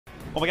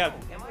Oh my god.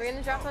 We're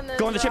gonna drop on the.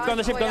 Go on the ship, go on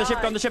the ship, go on the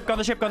ship, go on the ship, go on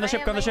the ship, go on the ship,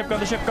 go on the ship, go on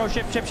the ship, go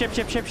ship, ship, ship,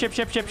 ship, ship,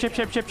 ship, ship, ship,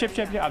 ship, ship, ship,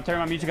 ship, ship. I'm turning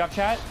my music up,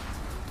 chat.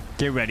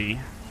 Get ready.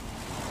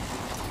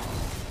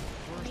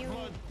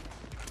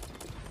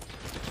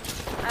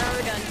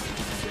 We're done.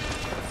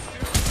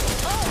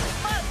 Oh,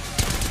 fuck!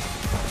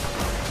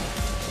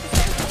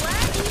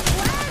 Laggy.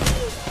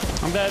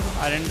 I'm dead.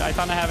 I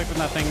found a havoc with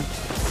nothing.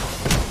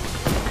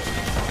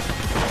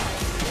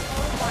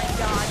 Oh my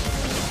god.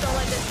 Please don't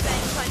let this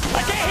thing punch me.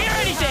 I can't hear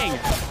anything!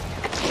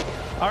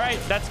 Alright,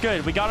 that's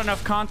good. We got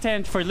enough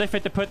content for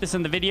Liffeh to put this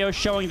in the video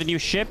showing the new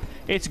ship.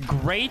 It's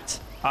great.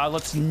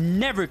 Let's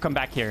never come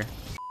back here.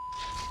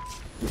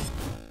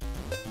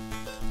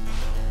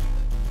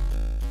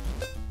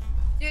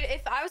 Dude,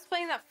 if I was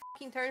playing that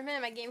fucking tournament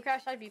and my game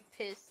crashed, I'd be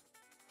pissed.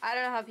 I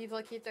don't know how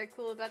people keep their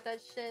cool about that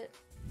shit.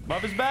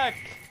 Love is back.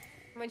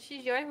 When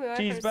she joined, we went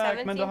She's from back,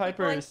 17 Mendo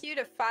people in hypers. queue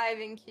to 5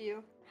 in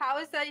queue. How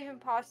is that even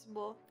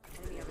possible?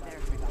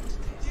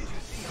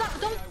 Stop,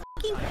 don't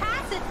fucking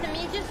pass it to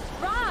me, just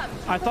drop.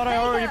 I thought I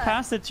already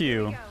passed it to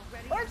you.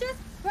 Or just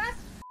press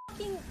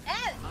fucking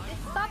F.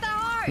 It's not that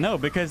hard. No,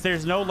 because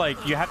there's no, like,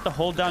 you have to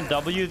hold down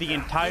W the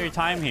entire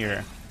time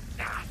here.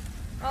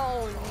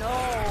 Oh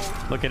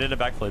no. Look at it, a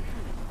backflip.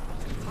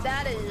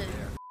 That is a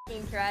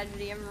fucking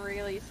tragedy. I'm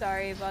really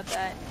sorry about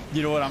that.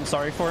 You know what I'm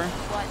sorry for?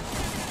 What?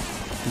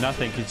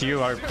 Nothing, because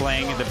you are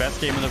playing the best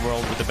game in the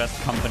world with the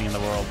best company in the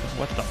world.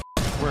 What the f***?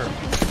 Where?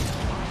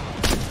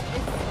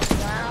 It's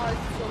loud.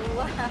 It's so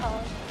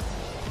loud.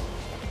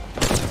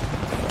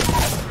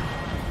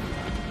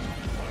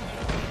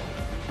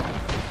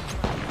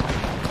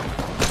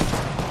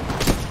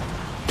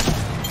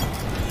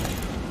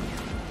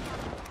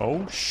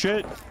 Oh,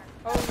 shit.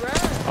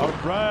 Alright.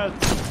 Alright.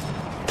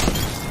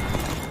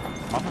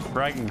 I'm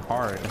fragging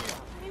hard.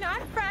 You know,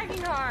 I'm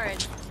fragging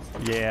hard.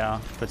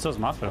 Yeah, but so's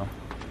Mafu.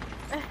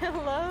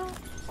 Hello?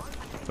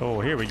 Oh,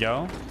 here we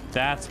go.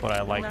 That's what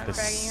I like Not to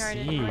fragging hard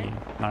see. anymore.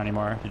 Not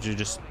anymore. Did you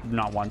just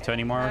not want to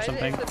anymore or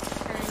something?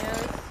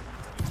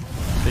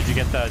 Did Did you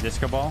get the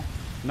disco ball?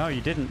 No, you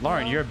didn't.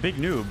 Lauren, No. you're a big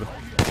noob.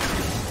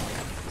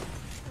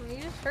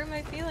 You just hurt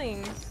my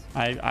feelings.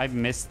 I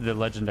missed the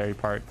legendary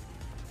part.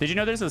 Did you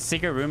know there's a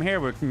secret room here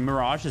where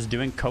Mirage is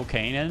doing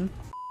cocaine in?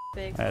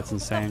 Big. That's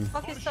insane.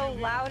 What the fuck is so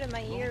loud in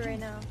my ear right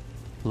now?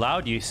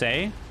 Loud, you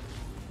say?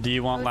 Do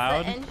you want Those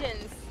loud? The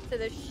engines to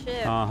the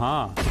ship.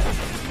 Uh-huh.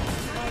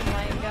 Oh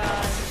my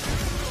god.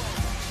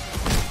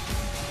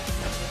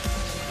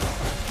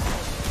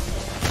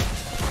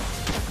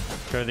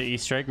 Go to the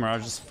Easter egg,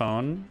 Mirage's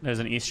phone. There's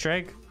an Easter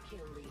egg?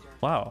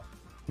 Wow.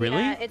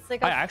 Really? Yeah, it's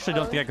like I actually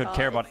don't think I could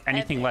care about it's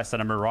anything epic. less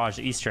than a Mirage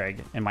Easter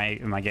egg in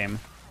my game.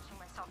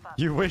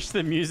 You wish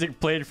the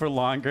music played for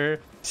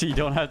longer so you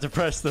don't have to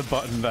press the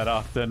button that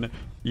often.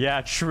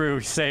 Yeah, true.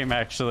 Same,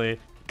 actually.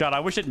 God,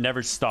 I wish it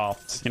never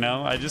stopped, you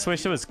know? I just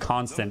wish it was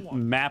constant,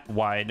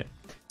 map-wide.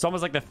 It's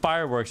almost like the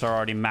fireworks are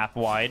already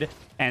map-wide,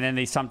 and then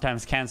they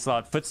sometimes cancel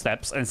out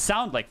footsteps and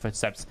sound like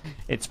footsteps.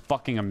 It's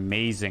fucking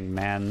amazing,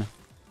 man.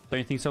 Don't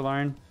you think so,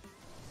 Lauren?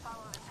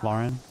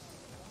 Lauren?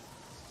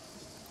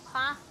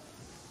 Huh?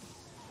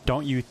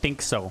 Don't you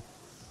think so?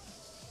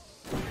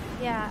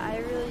 Yeah, I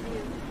really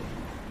do.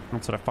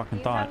 That's what I fucking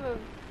You thought. have a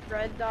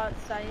red dot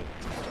sight.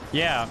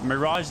 Yeah,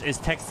 Mirage is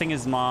texting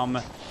his mom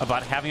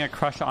about having a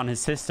crush on his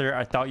sister.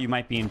 I thought you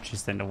might be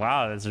interested.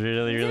 Wow, that's a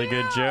really, really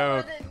good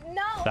joke.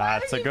 No,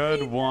 That's a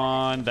good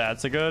one.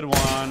 That's a good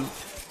one.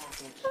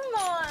 Come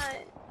on.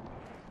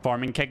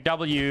 Farming kick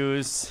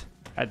W's.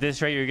 At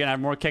this rate, you're gonna have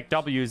more kick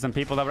W's than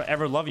people that would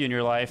ever love you in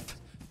your life.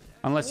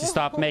 Unless you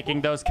stop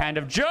making those kind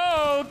of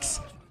jokes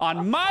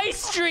on my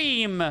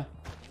stream. Oh,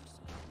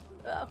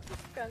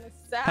 kind of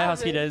savage. Hi,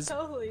 Husky Diz.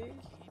 Holy.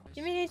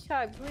 Give me an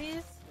HCOG,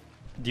 please.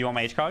 Do you want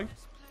my HCOG?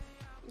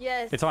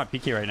 Yes. It's on my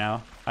PK right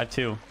now. I have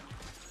two.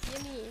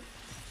 Give me.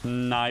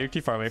 Nah, you're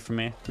too far away from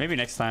me. Maybe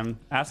next time.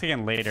 Ask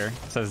again later,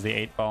 says the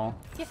 8-ball.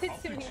 Give it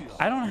to me.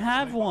 I don't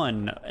have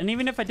one. And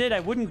even if I did, I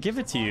wouldn't give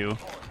it to you.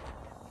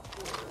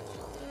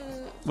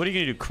 What are you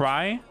gonna do,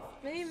 cry?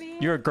 Maybe.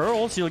 You're a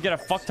girl, so you'll get a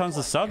fuck tons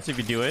of subs if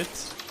you do it.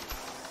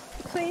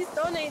 Please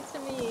donate to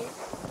me.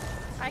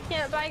 I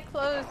can't buy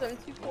clothes. I'm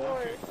too poor.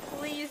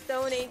 Please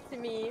donate to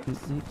me.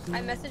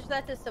 I messaged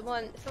that to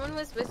someone. Someone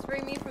was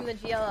whispering me from the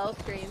GLL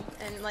stream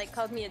and like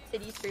called me a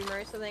titty streamer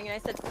or something. And I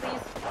said,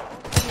 please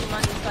give me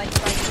money so I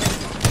can buy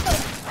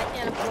clothes. I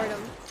can't afford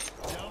them.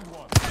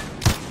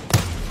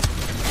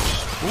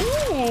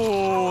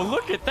 Ooh,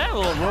 look at that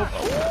little rope.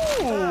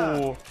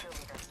 Ooh.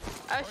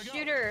 A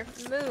shooter,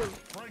 move.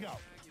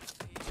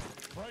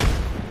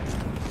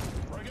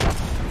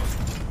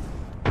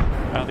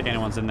 I don't think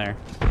anyone's in there.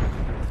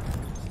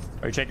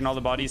 Are you checking all the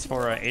bodies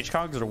for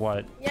HCOGs or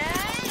what? Yes!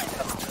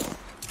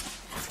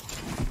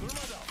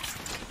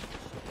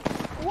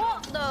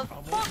 What the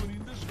fuck?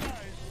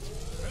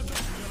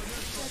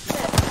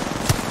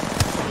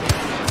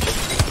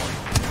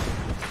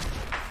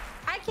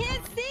 I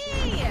can't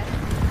see!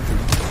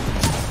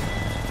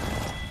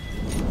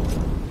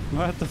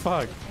 What the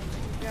fuck?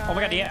 Oh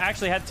my god, he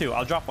actually had two.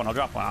 I'll drop one.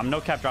 I'm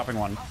no cap dropping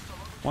one.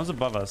 One's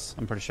above us,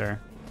 I'm pretty sure.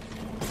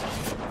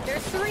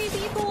 There's 3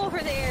 people over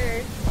there.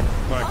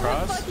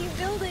 across. The fucking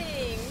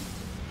building.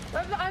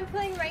 I'm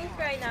playing ranked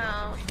right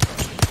now.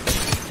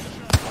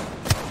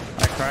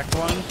 I cracked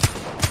one.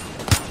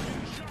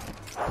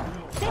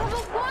 They have a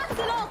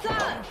Watson ult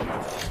up.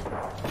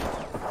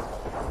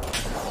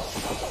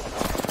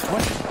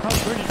 What?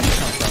 Where did you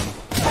come from?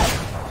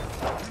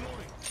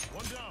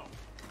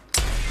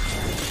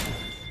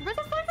 Where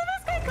the fuck did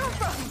this guy come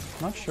from?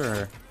 Not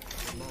sure.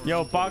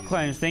 Yo, bot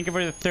claims, thank you for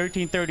the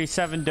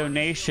 1337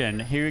 donation.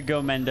 Here you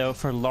go, Mendo,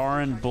 for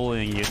Lauren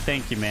bullying you.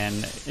 Thank you, man.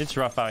 It's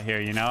rough out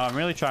here, you know? I'm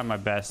really trying my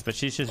best, but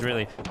she's just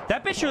really...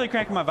 That bitch really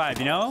cracking my vibe,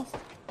 you know?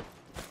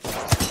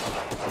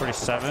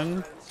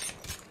 47.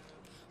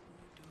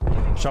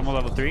 Shovel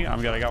level 3.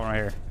 I'm good, I got one right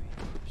here.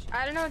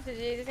 I don't know what to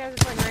do. These guys are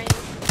playing ranked.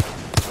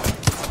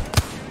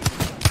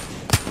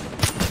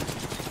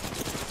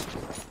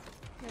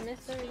 I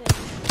missed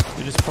everything.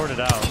 You just poured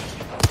it out.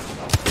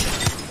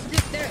 Dude,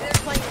 they're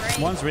playing ranked.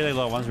 One's really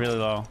low, one's really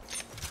low.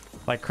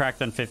 Like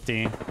cracked on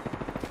 50. How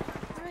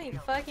many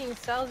fucking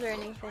cells or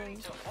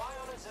anything?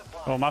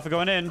 Oh, Mafia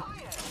going in.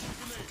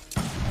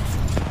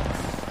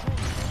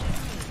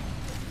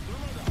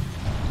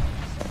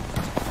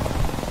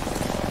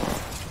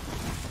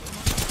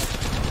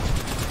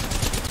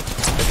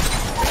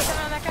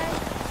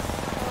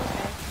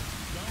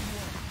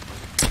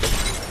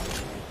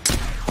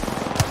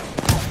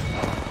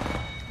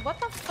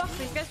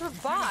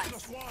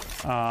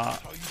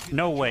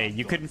 No way.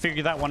 You couldn't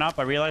figure that one out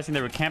by realizing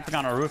they were camping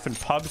on a roof in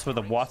pubs with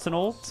a Watson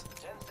ult?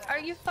 Are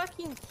you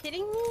fucking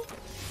kidding me?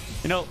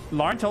 You know,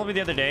 Lauren told me the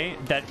other day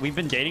that we've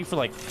been dating for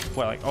like,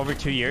 what, like over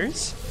 2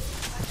 years?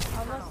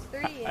 Almost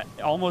 3.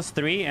 Almost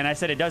 3, and I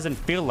said it doesn't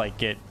feel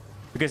like it.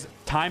 Because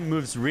time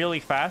moves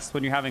really fast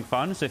when you're having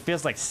fun, so it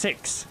feels like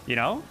 6, you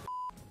know?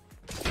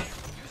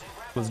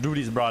 Let's do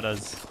these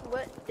brothers.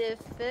 What the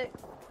fuck?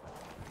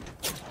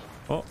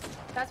 Oh.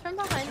 That's from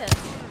behind us.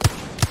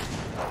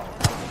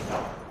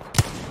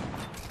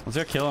 Let's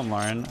go kill him,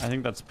 Lauren. I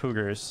think that's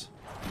Poogers.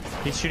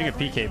 He's shooting a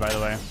PK, by the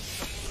way.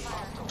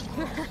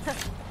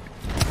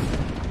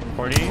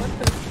 40.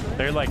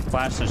 They're like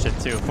flashing shit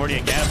too. 40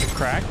 again. It's a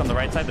crack on the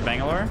right side, the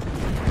Bangalore.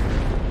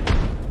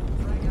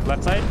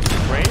 Left side.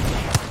 Great.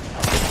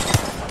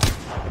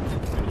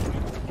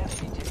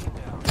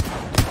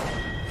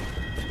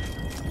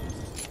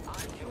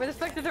 Where the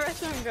fuck did the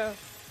rest of them go?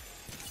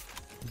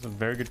 That's a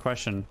very good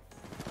question.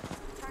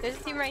 There's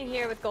a team right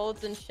here with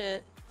golds and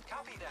shit.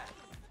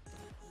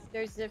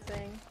 They're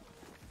zipping.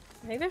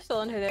 I think they're still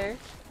under there.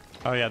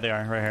 Oh yeah, they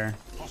are right here.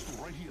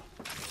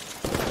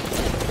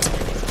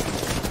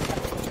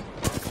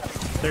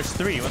 There's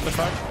 3. What the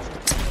fuck?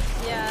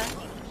 Yeah.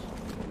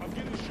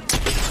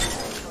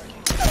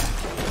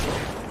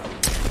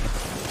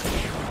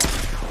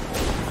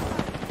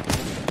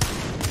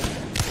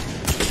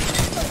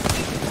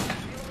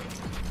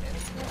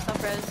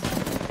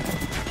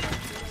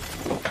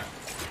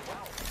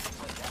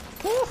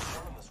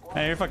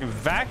 Hey, you're fucking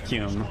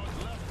vacuum.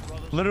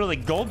 Literally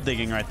gold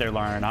digging right there,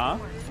 Lauren, huh?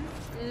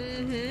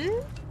 Mm-hmm.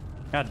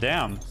 God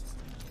damn.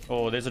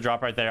 Oh, there's a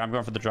drop right there. I'm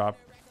going for the drop.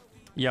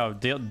 Yo,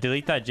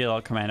 delete that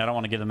JLL command. I don't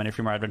want to give them any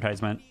free more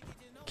advertisement.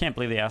 Can't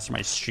believe they asked for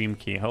my stream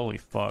key. Holy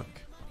fuck.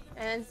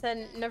 And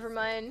said, never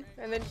mind.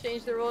 And then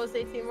changed the rules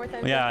 18 more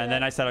times. Yeah, and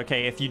then I said,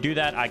 okay, if you do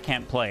that, I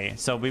can't play.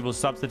 So we will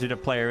substitute a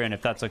player in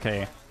if that's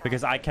okay.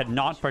 Because I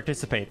cannot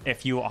participate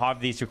if you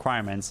have these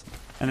requirements.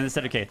 And then they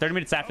said, okay, 30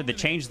 minutes after they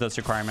changed those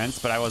requirements,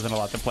 but I wasn't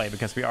allowed to play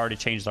because we already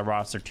changed the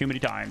roster too many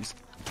times.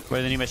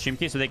 Where they need my stream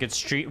key so they could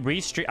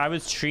restream. I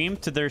would stream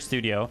to their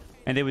studio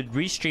and they would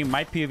restream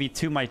my POV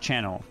to my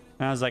channel.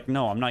 And I was like,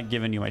 no, I'm not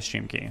giving you my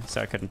stream key. So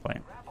I couldn't play.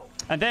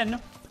 And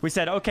then we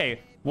said,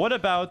 okay, what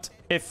about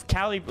if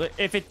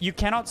you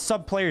cannot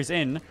sub players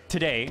in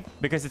today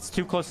because it's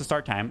too close to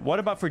start time? What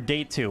about for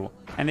day 2?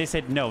 And they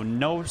said,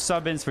 no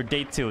sub-ins for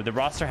day 2. The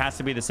roster has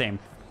to be the same.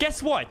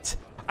 Guess what?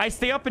 I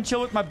stay up and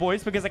chill with my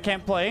boys because I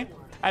can't play.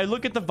 I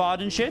look at the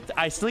VOD and shit.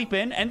 I sleep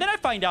in. And then I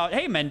find out,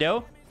 hey,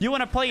 Mendo, you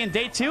want to play in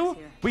day 2?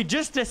 We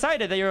just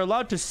decided that you're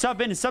allowed to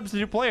sub in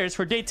substitute players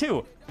for day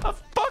 2. Oh,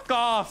 fuck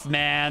off,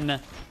 man. I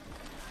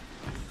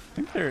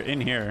think they're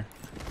in here.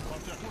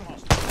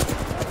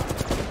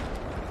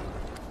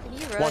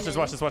 Watch this,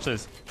 watch this, watch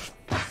this.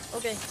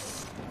 Okay.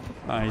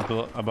 He's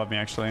below, above me,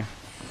 actually.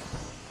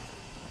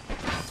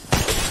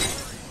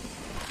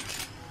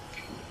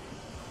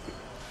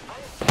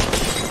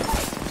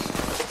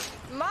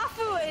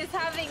 Mafu is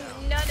having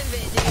none of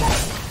it,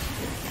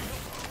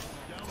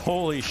 dude.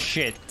 Holy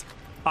shit.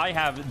 I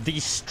have the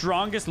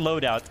strongest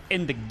loadout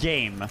in the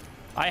game.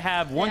 I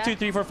have 1, 2,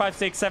 3, 4, 5,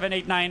 6, 7,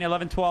 8, 9,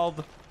 11,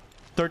 12,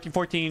 13,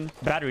 14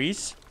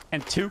 batteries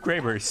and 2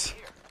 Kraabers.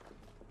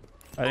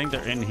 I think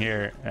they're in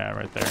here. Yeah,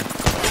 right there.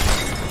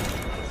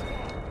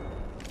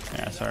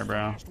 Yeah, sorry,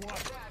 bro.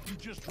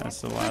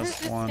 That's the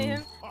last one.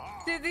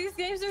 Dude, these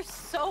games are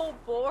so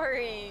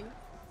boring.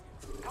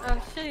 Oh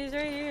shit, he's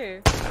right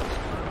here.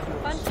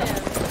 Punch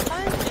him.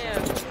 Punch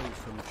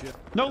him.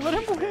 No, let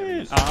him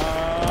win.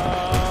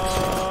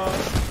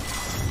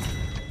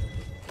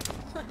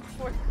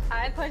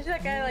 I punched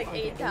that guy like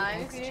 8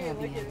 times. He didn't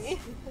even look at me.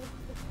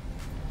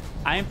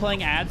 I am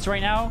playing ads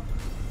right now.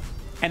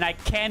 And I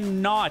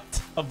cannot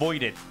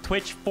avoid it.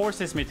 Twitch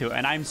forces me to,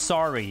 and I'm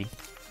sorry.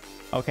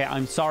 Okay,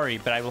 I'm sorry,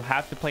 but I will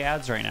have to play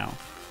ads right now.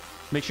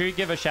 Make sure you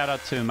give a shout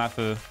out to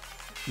Mafu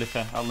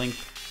Liffeh. I'll link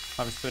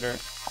on his Twitter.